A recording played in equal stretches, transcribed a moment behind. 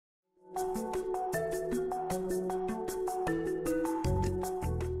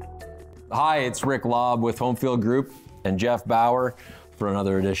Hi, it's Rick Lobb with Homefield Group and Jeff Bauer for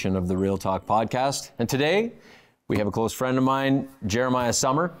another edition of the Real Talk podcast. And today we have a close friend of mine, Jeremiah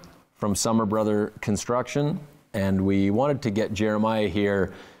Sommer from Sommer Brothers Construction. And we wanted to get Jeremiah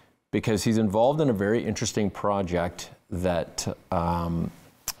here because he's involved in a very interesting project that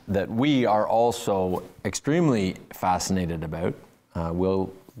we are also extremely fascinated about.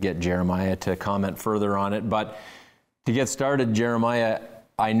 We'll get Jeremiah to comment further on it. But to get started, Jeremiah,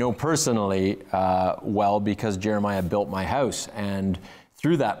 I know personally well because Jeremiah built my house, and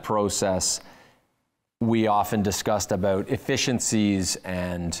through that process we often discussed about efficiencies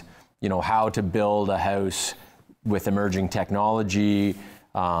and how to build a house with emerging technology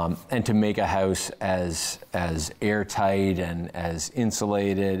and to make a house as airtight and as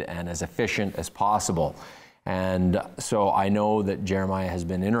insulated and as efficient as possible. And so I know that Jeremiah has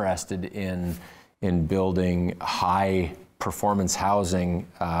been interested in building high performance housing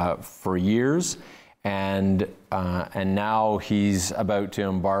for years, and now he's about to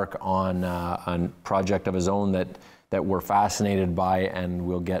embark on a project of his own that we're fascinated by, and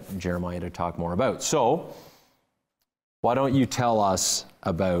we'll get Jeremiah to talk more about. So why don't you tell us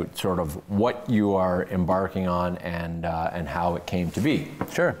about sort of what you are embarking on and how it came to be?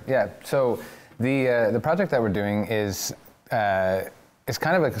 Sure. Yeah. So the project that we're doing is kind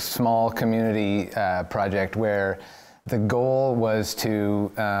of a small community project where the goal was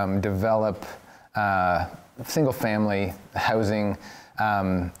to develop single-family housing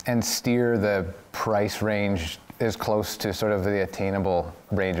and steer the price range as close to sort of the attainable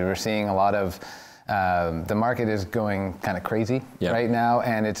range. We're seeing a lot of the market is going kind of crazy right now,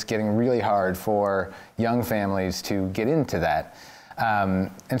 and it's getting really hard for young families to get into that.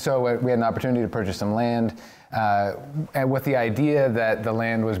 And so we had an opportunity to purchase some land, and with the idea that the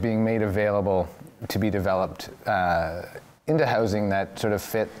land was being made available to be developed into housing that sort of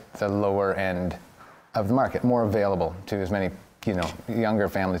fit the lower end of the market, more available to as many younger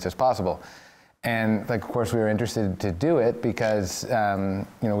families as possible. And of course we were interested to do it because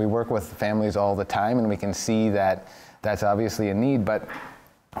we work with families all the time, and we can see that that's obviously a need, but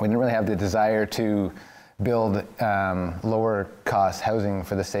we didn't really have the desire to build lower cost housing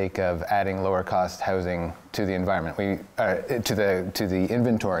for the sake of adding lower cost housing to the environment, to the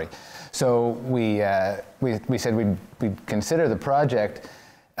inventory. So we said we'd consider the project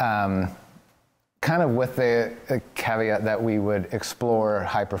kind of with the caveat that we would explore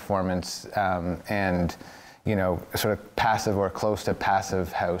high performance and sort of passive or close to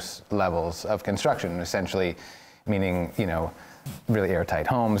passive house levels of construction, essentially meaning really airtight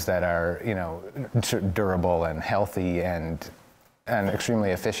homes that are durable and healthy and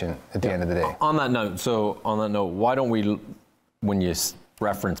extremely efficient at the end of the day. On that note, why don't we, when you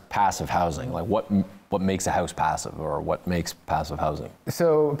reference passive housing, like what makes a house passive, or what makes passive housing?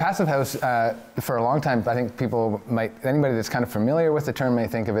 So passive house, for a long time, I think anybody that's kind of familiar with the term may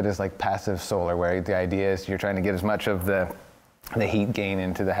think of it as like passive solar, where the idea is you're trying to get as much of the heat gain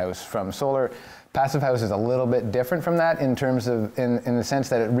into the house from solar. Passive house is a little bit different from that in terms of, in the sense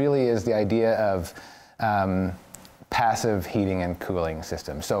that it really is the idea of passive heating and cooling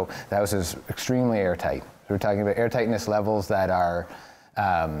systems. So the house is extremely airtight. So we're talking about airtightness levels that are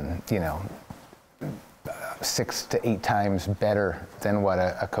 6 to 8 times better than what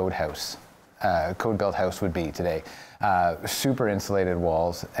a code-built house would be today. Super insulated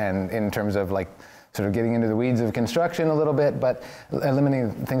walls, and in terms of sort of getting into the weeds of construction a little bit, but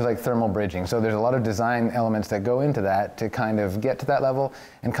eliminating things like thermal bridging. So there's a lot of design elements that go into that to kind of get to that level,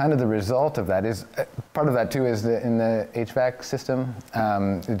 and kind of the result of that is, part of that too is in the HVAC system,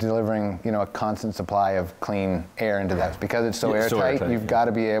 delivering a constant supply of clean air into the house. Because it's so airtight, you've got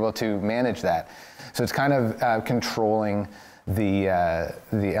to be able to manage that. So it's kind of controlling the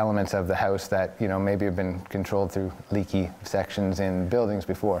elements of the house that maybe have been controlled through leaky sections in buildings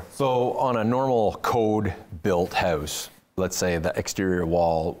before. So on a normal code-built house, let's say the exterior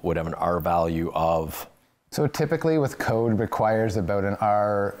wall would have an R value of? So typically with code requires about an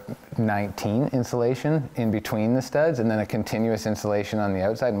R19 insulation in between the studs, and then a continuous insulation on the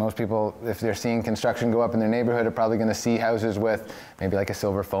outside. Most people, if they're seeing construction go up in their neighborhood, are probably going to see houses with maybe like a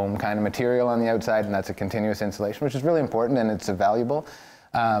silver foam kind of material on the outside, and that's a continuous insulation, which is really important, and it's valuable,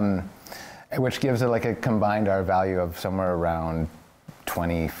 which gives it like a combined R value of somewhere around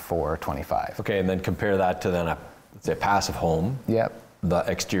 24, 25. Okay, and then compare that to then let's say a passive home. Yep. The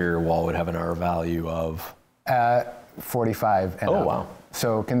exterior wall would have an R value of? 45 and up. Wow.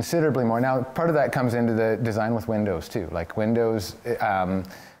 So considerably more. Now, part of that comes into the design with windows too. Like windows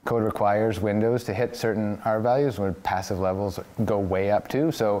code requires windows to hit certain R values, where passive levels go way up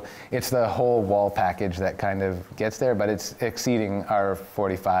too. So it's the whole wall package that kind of gets there, but it's exceeding our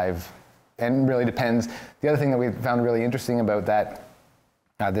 45, and really depends. The other thing that we found really interesting about that,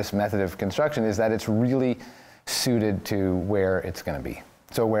 this method of construction, is that it's really suited to where it's going to be.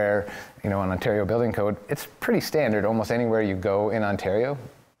 So where, on Ontario Building Code, it's pretty standard almost anywhere you go in Ontario.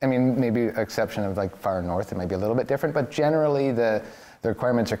 I mean, maybe exception of like far north, it might be a little bit different, but generally the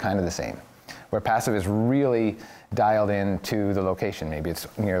requirements are kind of the same. Where passive is really dialed into the location. Maybe it's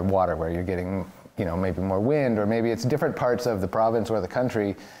near water where you're getting, maybe more wind, or maybe it's different parts of the province or the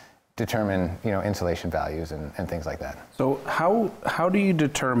country determine, insulation values and things like that. So how do you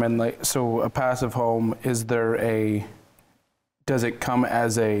determine, so a passive home, does it come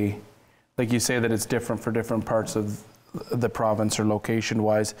as like you say that it's different for different parts of the province or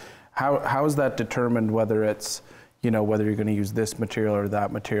location-wise? How is that determined, whether it's, whether you're going to use this material or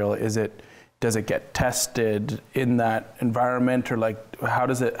that material? Does it get tested in that environment, or how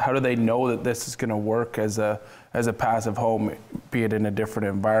do they know that this is going to work as a passive home, be it in a different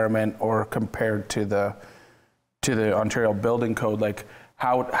environment or compared to the Ontario Building Code?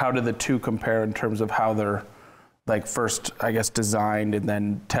 How do the two compare in terms of how they're first, I guess, designed and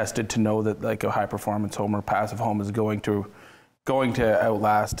then tested to know that a high performance home or passive home is going to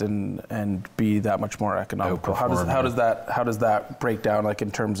outlast and be that much more economical? How does that break down,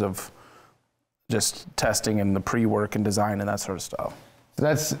 in terms of just testing and the pre-work and design and that sort of stuff?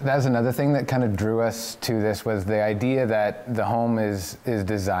 That's another thing that kind of drew us to this, was the idea that the home is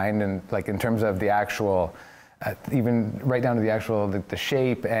designed, and in terms of the actual, even right down to the actual the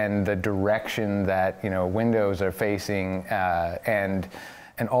shape and the direction that windows are facing, and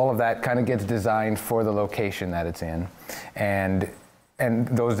all of that kind of gets designed for the location that it's in, and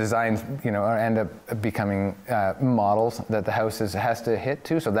those designs end up becoming models that the house has to hit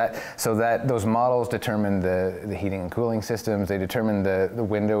to, so that those models determine the heating and cooling systems. They determine the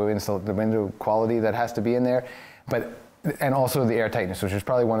window quality that has to be in there, and also the air tightness, which is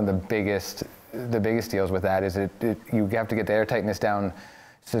probably one of the biggest deals with that, is you have to get the air tightness down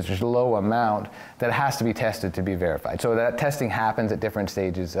such a low amount that it has to be tested to be verified. So that testing happens at different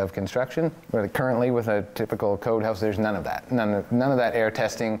stages of construction. Where currently with a typical code house, there's none of that. None of that air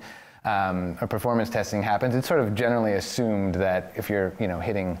testing or performance testing happens. It's sort of generally assumed that if you're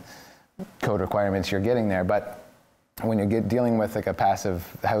hitting code requirements, you're getting there. But when you're dealing with a passive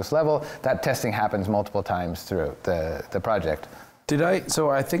house level, that testing happens multiple times throughout the project. So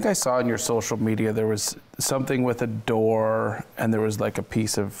I think I saw in your social media there was something with a door and there was a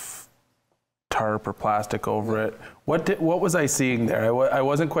piece of tarp or plastic over it. What was I seeing there? I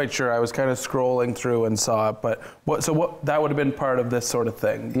wasn't quite sure. I was kind of scrolling through and saw it, but that would have been part of this sort of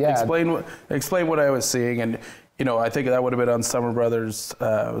thing. Yeah. Explain what I was seeing, and I think that would have been on Sommer Brothers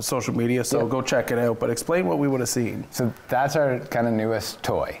social media, so go check it out, but explain what we would have seen. So that's our kind of newest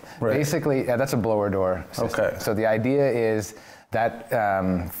toy. Right. Basically, that's a blower door system. Okay. So the idea is that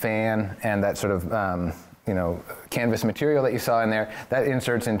fan and that sort of canvas material that you saw in there, that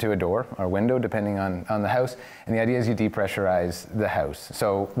inserts into a door or window depending on the house, and the idea is you depressurize the house.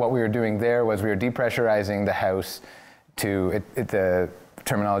 So what we were doing there was we were depressurizing the house to, the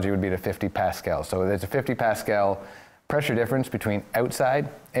terminology would be to 50 Pascal. So there's a 50 Pascal pressure difference between outside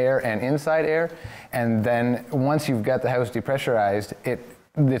air and inside air, and then once you've got the house depressurized,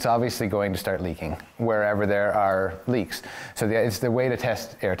 it's obviously going to start leaking wherever there are leaks. So it's the way to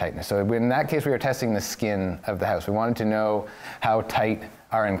test air tightness. So in that case, we were testing the skin of the house. We wanted to know how tight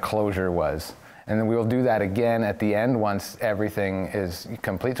our enclosure was. And then we will do that again at the end once everything is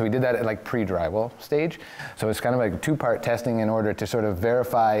complete. So we did that at pre-drywall stage. So it's kind of a two-part testing in order to sort of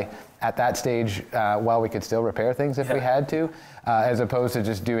verify at that stage while we could still repair things if we had to, as opposed to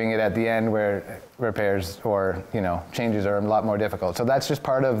just doing it at the end where repairs or changes are a lot more difficult. So that's just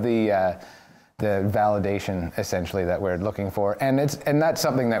part of the validation essentially that we're looking for, and that's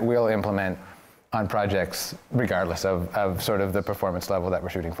something that we'll implement on projects regardless of sort of the performance level that we're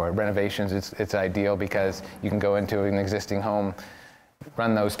shooting for. Renovations, it's ideal because you can go into an existing home,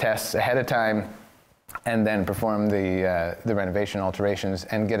 run those tests ahead of time, and then perform the renovation alterations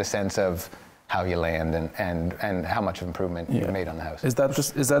and get a sense of how you land and how much improvement you've made on the house. Is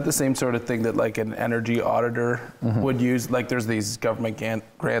that the same sort of thing that an energy auditor would use? There's these government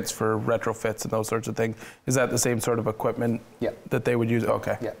grants for retrofits and those sorts of things. Is that the same sort of equipment that they would use?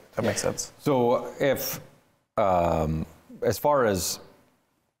 Okay, that makes sense. So if, as far as,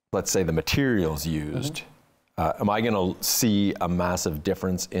 let's say, the materials used, am I going to see a massive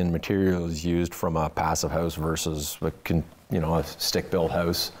difference in materials used from a passive house versus a stick-built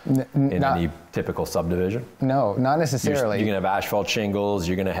house in any typical subdivision? No, not necessarily. You're going to have asphalt shingles.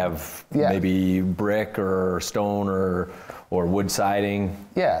 You're going to have maybe brick or stone or wood siding.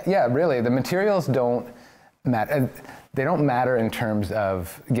 Yeah, really. The materials don't matter. They don't matter in terms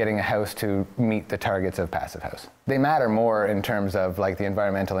of getting a house to meet the targets of passive house. They matter more in terms of like the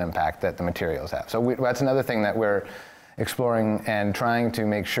environmental impact that the materials have. So that's another thing that we're exploring and trying to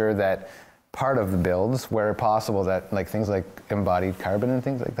make sure that part of the builds, where possible, that like things like embodied carbon and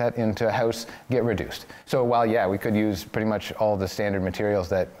things like that into a house get reduced. So while we could use pretty much all the standard materials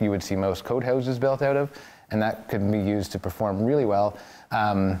that you would see most code houses built out of, and that could be used to perform really well,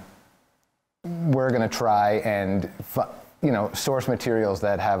 we're going to try and source materials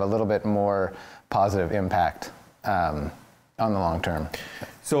that have a little bit more positive impact on the long term.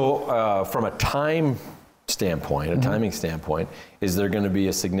 So from a time standpoint, timing standpoint, is there going to be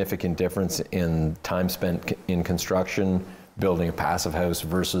a significant difference in time spent in construction building a passive house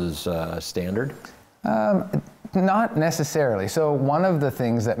versus standard? Not necessarily. So one of the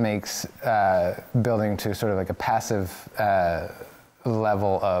things that makes building to sort of like a passive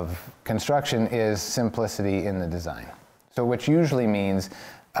level of construction is simplicity in the design. So which usually means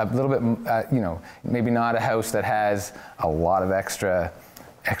a little bit, maybe not a house that has a lot of extra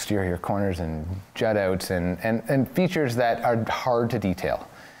exterior corners and jut outs and features that are hard to detail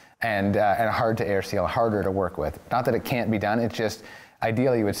and hard to air seal, harder to work with. Not that it can't be done, it's just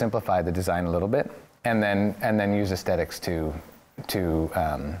ideally you would simplify the design a little bit and then use aesthetics to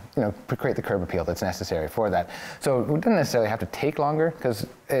create the curb appeal that's necessary for that. So it doesn't necessarily have to take longer because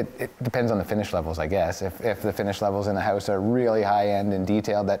it depends on the finish levels, I guess. If the finish levels in the house are really high end and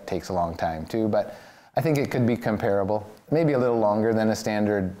detailed, that takes a long time too. But I think it could be comparable, maybe a little longer than a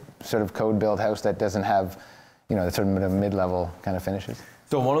standard sort of code build house that doesn't have, the sort of mid-level kind of finishes.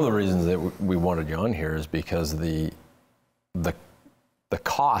 So one of the reasons that we wanted you on here is because the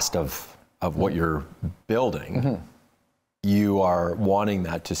cost of what you're building, you are wanting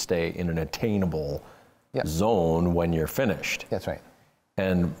that to stay in an attainable zone when you're finished. That's right.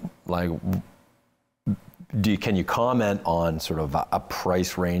 And can you comment on sort of a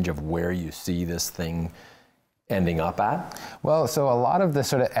price range of where you see this thing ending up at? Well, so a lot of the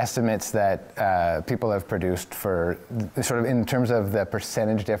sort of estimates that people have produced for sort of in terms of the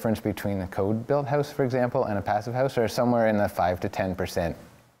percentage difference between a code built house, for example, and a passive house are somewhere in the 5 to 10%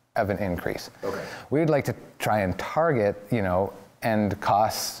 of an increase. Okay. We'd like to try and target, and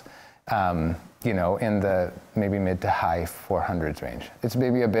costs, in the maybe mid to high 400s range. It's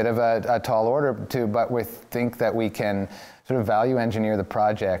maybe a bit of a tall order too, but we think that we can sort of value engineer the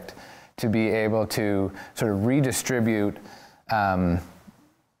project to be able to sort of redistribute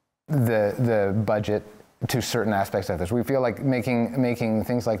the budget to certain aspects of this. We feel like making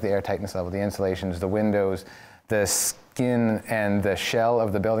things like the air tightness level, the insulations, the windows, the skin and the shell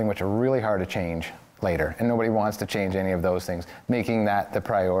of the building, which are really hard to change later, and nobody wants to change any of those things, making that the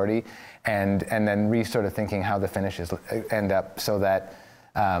priority, and then sort of thinking how the finishes end up so that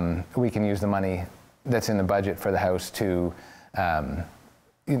we can use the money that's in the budget for the house to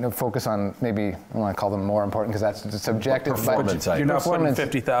focus on maybe, I don't want to call them more important because that's subjective. Performance. You're not putting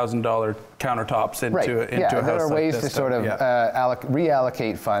 $50,000 countertops into a house. There are ways like this to sort of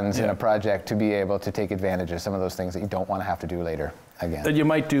reallocate funds in a project to be able to take advantage of some of those things that you don't want to have to do later again. That you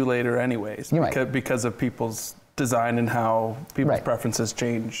might do later anyways, because of people's design and how people's preferences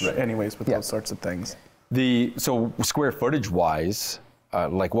change anyways with those sorts of things. So square footage wise,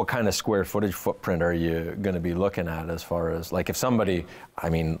 what kind of square footage footprint are you going to be looking at as far as if somebody,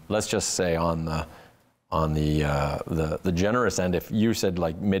 let's just say on the generous end, if you said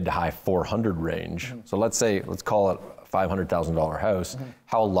mid to high 400 range, so let's call it a $500,000 house,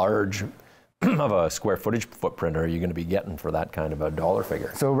 how large of a square footage footprint are you going to be getting for that kind of a dollar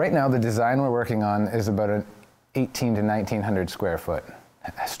figure? So right now the design we're working on is about an 18 to 1900 square foot,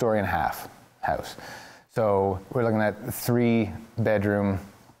 story and a half house. So we're looking at 3-bedroom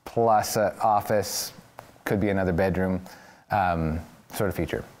plus an office, could be another bedroom sort of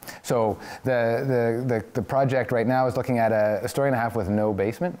feature. So the project right now is looking at a story and a half with no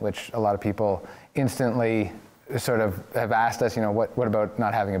basement, which a lot of people instantly sort of have asked us, what about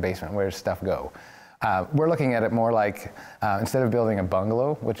not having a basement? Where does stuff go? We're looking at it more like instead of building a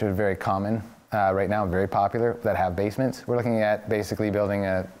bungalow, which is very common right now, very popular, that have basements, we're looking at basically building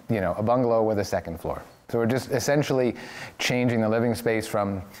a bungalow with a second floor. So we're just essentially changing the living space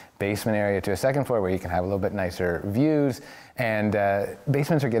from basement area to a second floor where you can have a little bit nicer views. And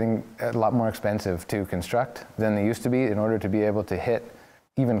basements are getting a lot more expensive to construct than they used to be in order to be able to hit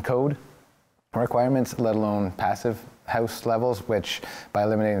even code requirements, let alone passive house levels, which by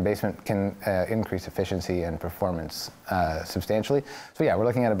eliminating the basement can increase efficiency and performance substantially. So yeah, we're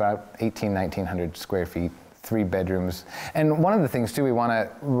looking at about 1,900 square feet, 3 bedrooms. And one of the things too we want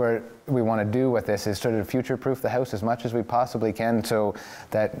to do with this is sort of future-proof the house as much as we possibly can, so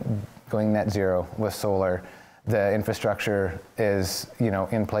that going net zero with solar, the infrastructure is, you know,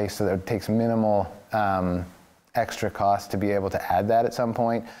 in place so that it takes minimal extra cost to be able to add that at some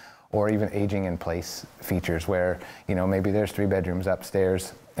point, or even aging in place features where, you know, maybe there's 3 bedrooms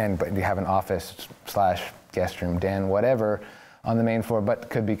upstairs but you have an office / guest room, den, whatever on the main floor, but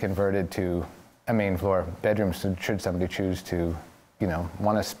could be converted to a main floor bedroom should somebody choose to, you know,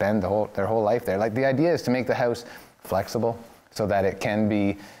 want to spend their whole life there. Like, the idea is to make the house flexible so that it can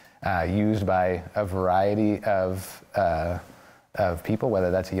be used by a variety of people,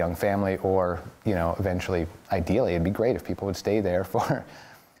 whether that's a young family or, you know, eventually, ideally, it'd be great if people would stay there for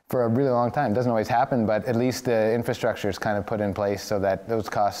a really long time. It doesn't always happen, but at least the infrastructure is kind of put in place so that those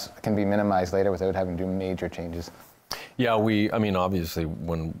costs can be minimized later without having to do major changes. Yeah, I mean, obviously,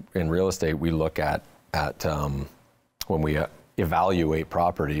 when in real estate, we look at when we evaluate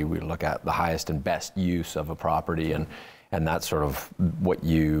property, we look at the highest and best use of a property, and that's sort of what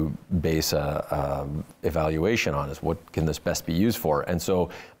you base a evaluation on, is what can this best be used for. And so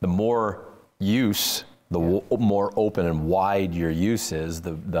the more use, the more open and wide your use is,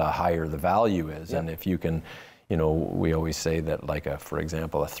 the higher the value is. And if you can, you know, we always say that, like, for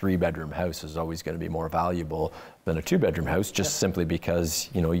example, a 3-bedroom house is always going to be more valuable than a 2-bedroom house, just simply because,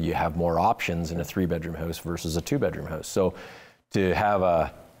 you know, you have more options in a 3-bedroom house versus a 2-bedroom house. So to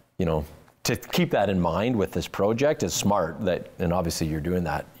have to keep that in mind with this project is smart. And obviously you're doing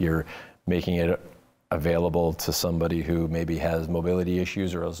that. You're making it available to somebody who maybe has mobility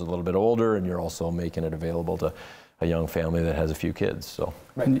issues or is a little bit older, and you're also making it available to a young family that has a few kids. So,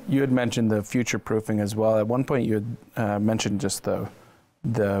 right. You had mentioned the future proofing as well. At one point, you had mentioned just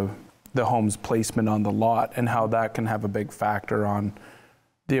the home's placement on the lot and how that can have a big factor on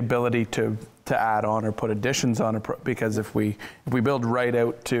the ability to add on or put additions on because if we build right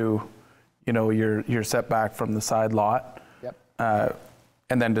out to, you know, your setback from the side lot,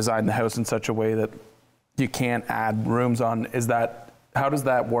 and then design the house in such a way that you can't add rooms on, how does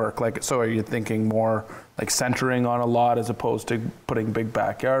that work? Like, so are you thinking more like centering on a lot as opposed to putting big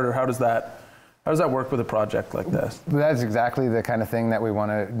backyard, or how does that work with a project like this? That's exactly the kind of thing that we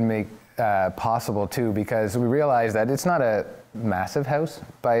want to make possible too, because we realize that it's not a massive house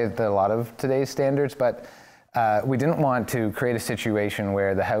by a lot of today's standards, but we didn't want to create a situation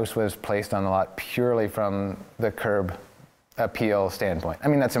where the house was placed on the lot purely from the curb appeal standpoint. I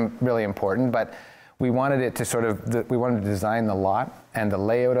mean, that's really important, but we wanted it to we wanted to design the lot and the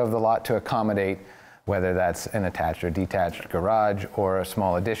layout of the lot to accommodate whether that's an attached or detached garage or a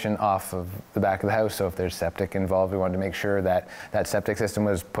small addition off of the back of the house. So if there's septic involved, we wanted to make sure that that septic system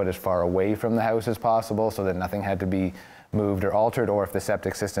was put as far away from the house as possible so that nothing had to be moved or altered, or if the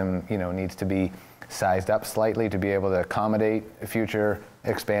septic system, you know, needs to be sized up slightly to be able to accommodate a future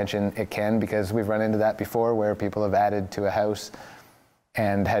expansion, it can, because we've run into that before where people have added to a house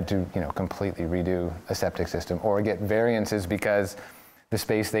and had to, you know, completely redo a septic system or get variances because the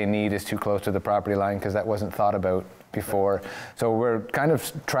space they need is too close to the property line because that wasn't thought about before. So we're kind of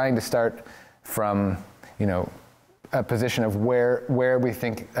trying to start from, you know, a position of where we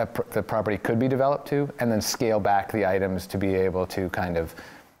think the property could be developed to, and then scale back the items to be able to kind of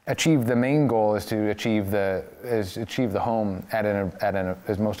achieve. The main goal is to achieve the home at an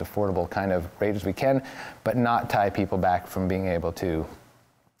as most affordable kind of rate as we can, but not tie people back from being able to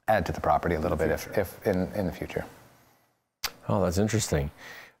add to the property a little bit if in the future. Oh, that's interesting.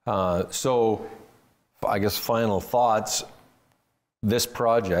 So I guess final thoughts. This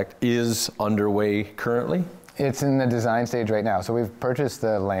project is underway currently? It's in the design stage right now. So we've purchased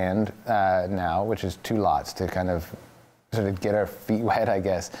the land now, which is 2 lots to kind of sort of get our feet wet, I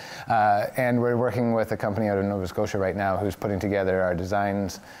guess. And we're working with a company out of Nova Scotia right now who's putting together our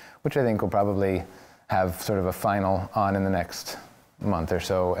designs, which I think will probably have sort of a final on in the next month or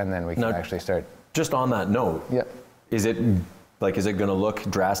so, and then we can actually start. Just on that note, yep. Is it going to look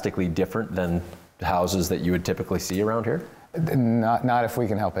drastically different than houses that you would typically see around here? Not if we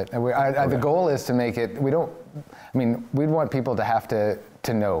can help it. Okay. The goal is to make it, we'd want people to have to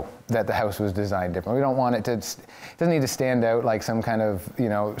know that the house was designed different. We don't want it doesn't need to stand out like some kind of, you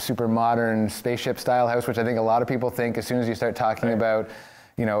know, super modern spaceship style house, which I think a lot of people think as soon as you start talking about,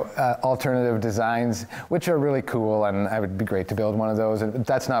 you know, alternative designs, which are really cool, and it would be great to build one of those. And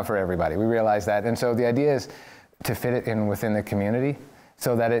that's not for everybody. We realize that. And so the idea is to fit it in within the community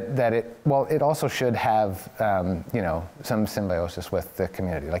so that it also should have, you know, some symbiosis with the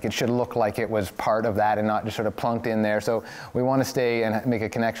community. Like it should look like it was part of that and not just sort of plunked in there. So we want to stay and make a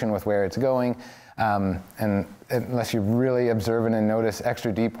connection with where it's going. And unless you're really observant and notice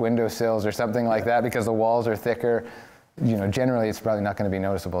extra deep windowsills or something like that, because the walls are thicker, you know, generally it's probably not going to be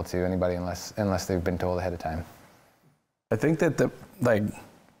noticeable to anybody unless they've been told ahead of time. I think that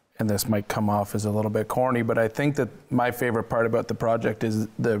and this might come off as a little bit corny, but I think that my favorite part about the project is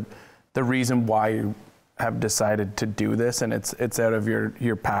the reason why you have decided to do this, and it's out of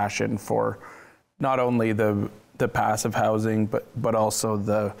your passion for not only the passive housing, but also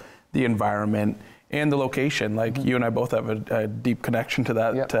the environment and the location. Like you and I both have a deep connection to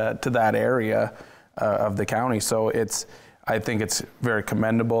that to that area of the county. So I think it's very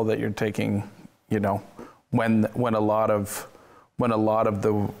commendable that you're taking, you know, when a lot of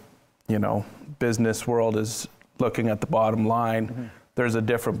the, you know, business world is looking at the bottom line, there's a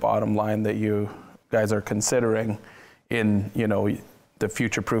different bottom line that you guys are considering in, you know, the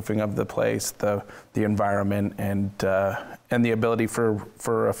future proofing of the place, the environment, and the ability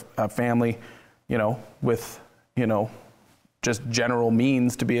for a family, you know, with, you know, just general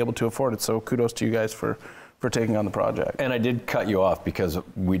means to be able to afford it. So kudos to you guys for taking on the project. And I did cut you off because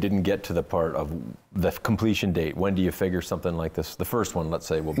we didn't get to the part of the completion date. When do you figure something like this, the first one, let's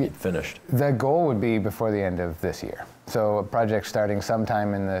say, will be finished? The goal would be before the end of this year. So a project starting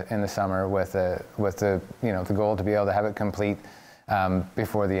sometime in the summer with the you know, the goal to be able to have it complete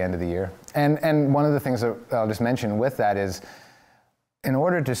before the end of the year. And one of the things that I'll just mention with that is, in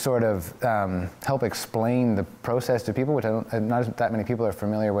order to sort of help explain the process to people, which not that many people are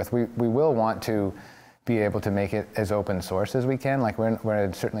familiar with, we will want to be able to make it as open source as we can. Like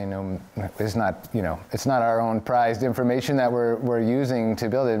we're certainly it's not, you know, it's not our own prized information that we're using to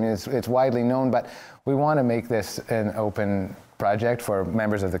build it. I mean, it's widely known, but we want to make this an open project for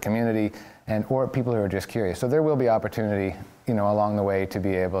members of the community or people who are just curious. So there will be opportunity, you know, along the way to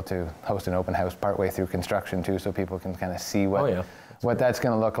be able to host an open house partway through construction too, so people can kind of see what that's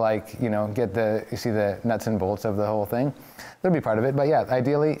going to look like, you know, you see the nuts and bolts of the whole thing. That'll be part of it. But yeah,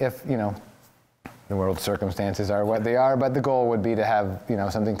 ideally, if, you know, the world's circumstances are what they are, but the goal would be to have, you know,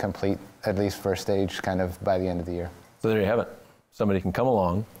 something complete, at least first stage, kind of by the end of the year. So there you have it. Somebody can come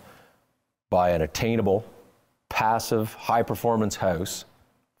along, buy an attainable, passive, high-performance house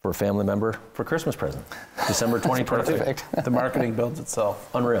for a family member for Christmas present, December 2022. Perfect. The marketing builds itself.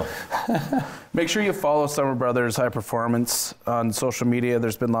 Unreal. Make sure you follow Sommer Brothers High Performance on social media.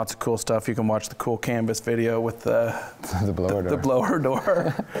 There's been lots of cool stuff. You can watch the cool canvas video with the blower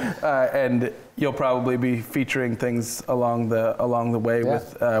door. And you'll probably be featuring things along the way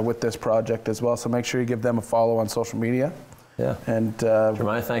with this project as well. So make sure you give them a follow on social media. Yeah. And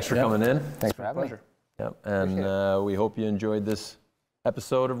Jeremiah, thanks for coming in. Thanks for having me. Yep. And we hope you enjoyed this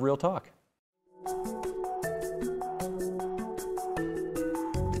episode of Real Talk.